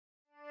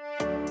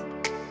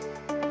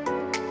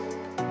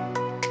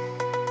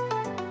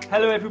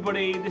Hello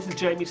everybody, this is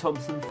Jamie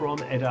Thomson from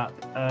EdApp,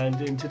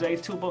 and in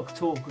today's Toolbox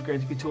Talk we're going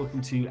to be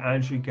talking to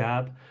Andrew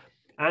Gabb.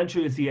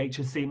 Andrew is the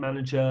HSE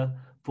manager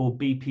for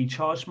BP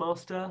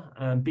Chargemaster,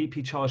 and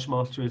BP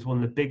Chargemaster is one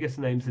of the biggest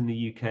names in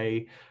the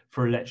UK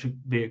for electric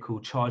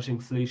vehicle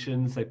charging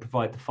solutions. They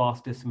provide the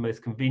fastest and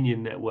most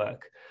convenient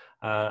network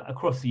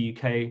across the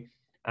UK,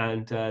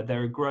 and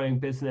they're a growing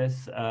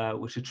business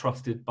which are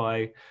trusted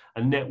by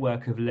a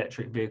network of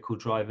electric vehicle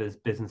drivers,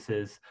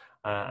 businesses,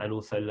 and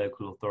also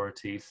local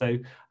authorities. So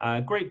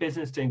great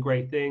business doing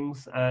great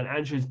things. And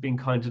Andrew's been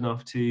kind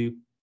enough to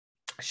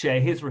share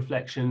his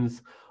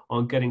reflections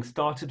on getting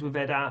started with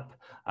EdApp,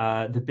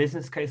 the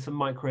business case of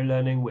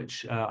microlearning,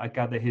 which I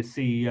gather his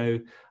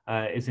CEO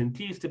is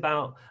enthused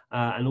about,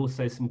 and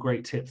also some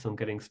great tips on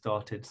getting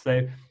started.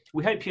 So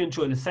we hope you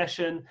enjoy the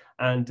session.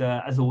 And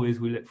as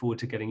always, we look forward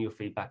to getting your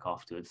feedback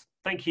afterwards.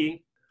 Thank you.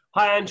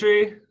 Hi,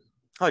 Andrew.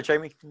 Hi,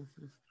 Jamie.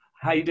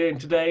 How are you doing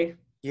today?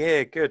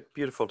 Yeah, good.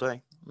 Beautiful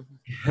day.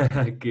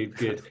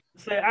 Good.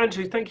 So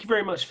Andrew, thank you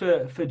very much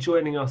for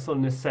joining us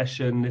on this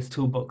session, this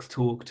Toolbox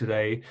Talk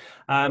today.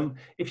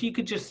 If you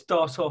could just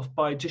start off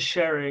by just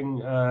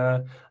sharing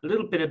a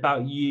little bit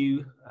about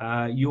you,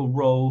 your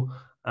role,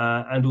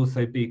 and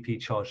also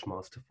BP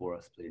Chargemaster for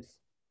us, please.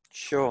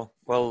 Sure.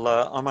 Well,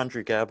 I'm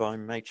Andrew Gabb.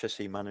 I'm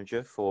HSE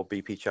manager for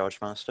BP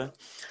Chargemaster.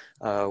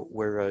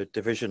 We're a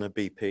division of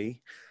BP,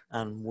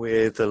 and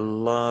we're the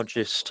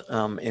largest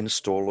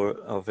installer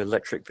of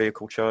electric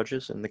vehicle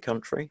chargers in the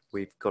country.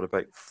 We've got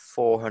about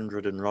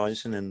 400 and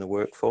rising in the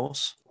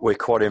workforce. We're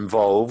quite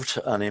involved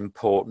and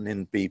important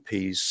in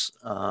BP's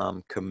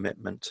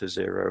commitment to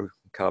zero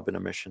carbon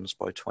emissions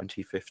by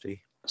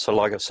 2050. So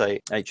like I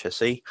say,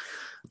 HSE,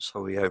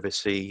 so we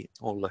oversee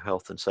all the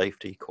health and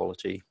safety,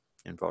 quality,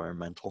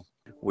 environmental.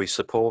 We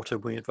support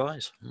and we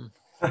advise.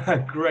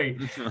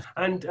 Great.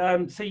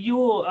 And so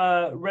you're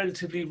a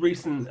relatively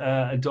recent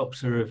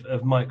adopter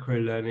of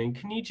microlearning.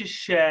 Can you just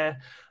share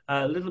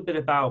a little bit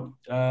about,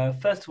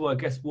 first of all, I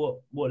guess,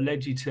 what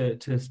led you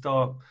to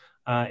start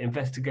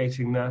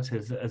investigating that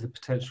as a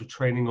potential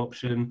training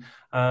option,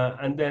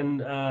 and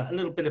then a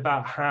little bit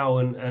about how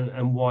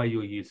and why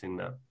you're using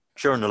that?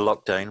 During the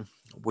lockdown,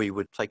 we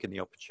were taking the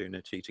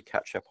opportunity to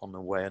catch up on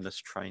awareness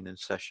training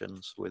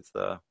sessions with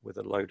a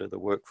load of the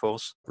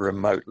workforce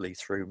remotely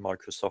through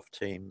Microsoft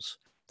Teams.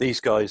 These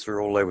guys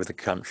are all over the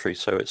country,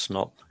 so it's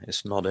not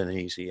an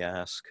easy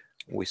ask.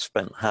 We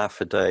spent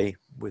half a day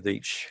with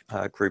each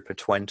group of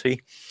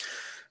 20,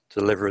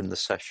 delivering the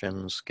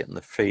sessions, getting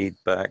the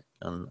feedback,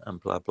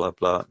 and blah, blah,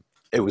 blah.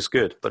 It was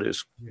good, but it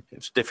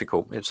was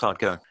difficult. It's hard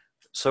going.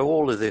 So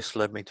all of this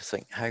led me to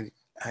think,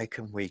 how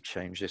can we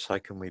change this? How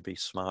can we be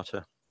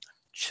smarter?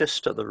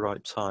 Just at the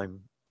right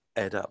time,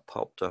 EdApp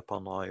popped up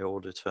on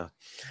iAuditor.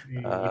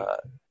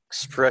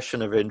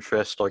 Expression of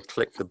interest, I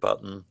clicked the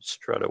button,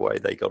 straight away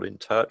they got in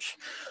touch,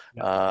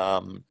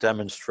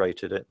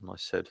 demonstrated it, and I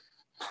said,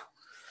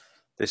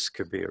 this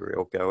could be a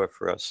real goer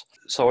for us.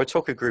 So I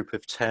took a group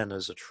of 10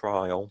 as a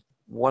trial.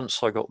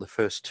 Once I got the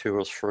first 2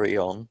 or 3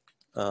 on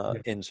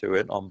into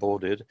it,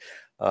 onboarded,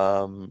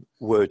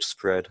 word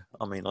spread.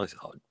 I mean,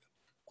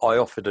 I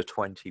offered a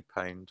 £20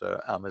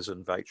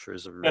 Amazon voucher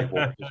as a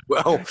reward as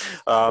well.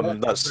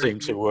 That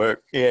seemed to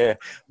work, yeah.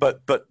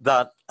 But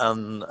that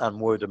and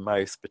word of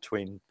mouth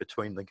between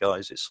the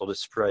guys, it sort of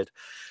spread.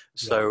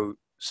 So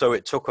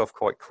it took off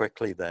quite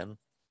quickly then,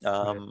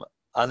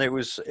 and it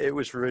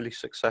was really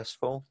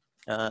successful,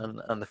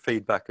 and the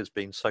feedback has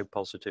been so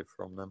positive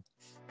from them.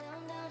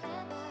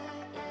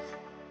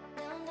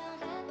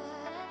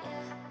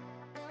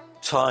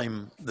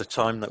 The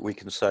time that we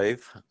can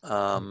save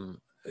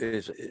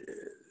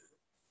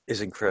is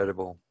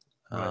incredible.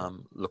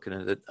 Looking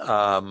at it,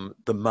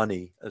 the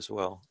money as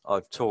well.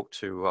 I've talked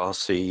to our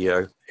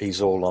CEO. He's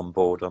all on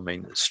board. I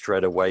mean,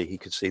 straight away he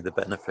could see the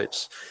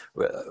benefits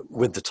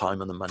with the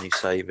time and the money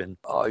saving.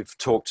 I've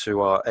talked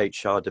to our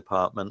HR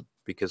department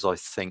because I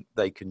think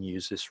they can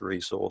use this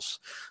resource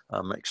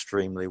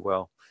extremely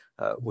well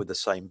with the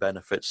same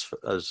benefits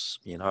as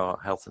our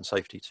health and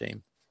safety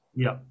team.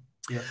 Yeah.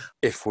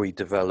 If we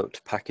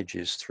developed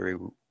packages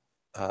through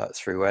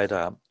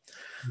EdApp,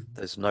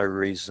 there's no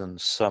reason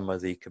some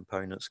of the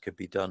components could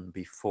be done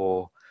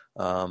before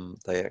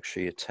they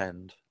actually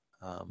attend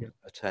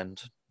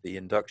the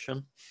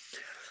induction,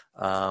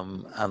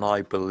 and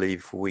I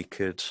believe we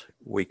could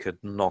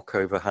knock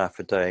over half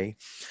a day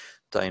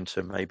down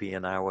to maybe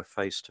an hour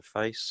face to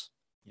face.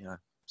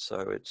 So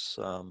it's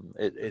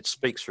it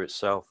speaks for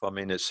itself. I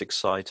mean, it's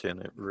exciting.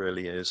 It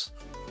really is.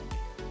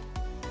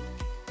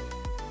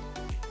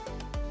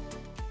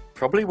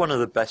 Probably one of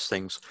the best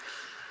things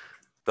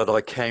that I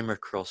came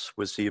across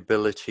was the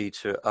ability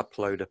to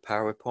upload a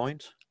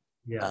PowerPoint,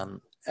 and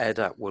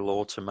EdApp will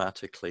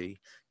automatically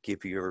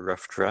give you a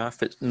rough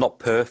draft. It's not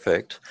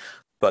perfect,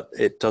 but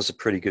it does a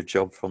pretty good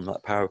job from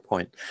that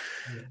PowerPoint.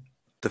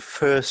 The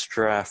first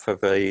draft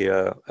of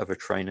a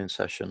training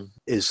session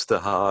is the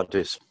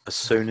hardest. As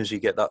soon as you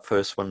get that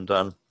first one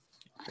done,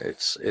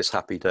 it's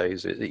happy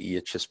days. You're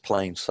just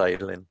plain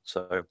sailing.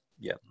 So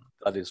yeah,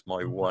 that is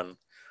my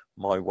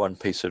my one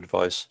piece of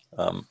advice.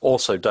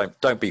 Also,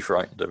 don't be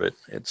frightened of it.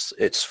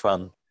 It's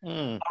fun.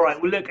 All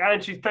right. Well, look,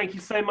 Andrew, thank you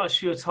so much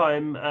for your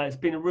time. It's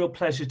been a real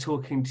pleasure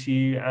talking to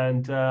you,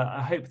 and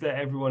I hope that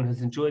everyone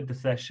has enjoyed the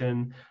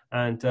session,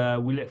 and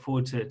we look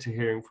forward to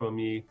hearing from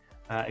you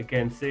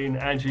again soon.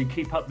 Andrew,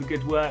 keep up the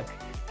good work.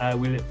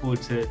 We look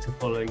forward to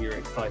following your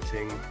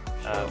exciting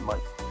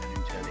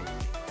microlearning journey.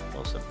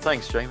 Awesome.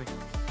 Thanks, Jamie.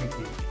 Thank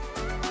you.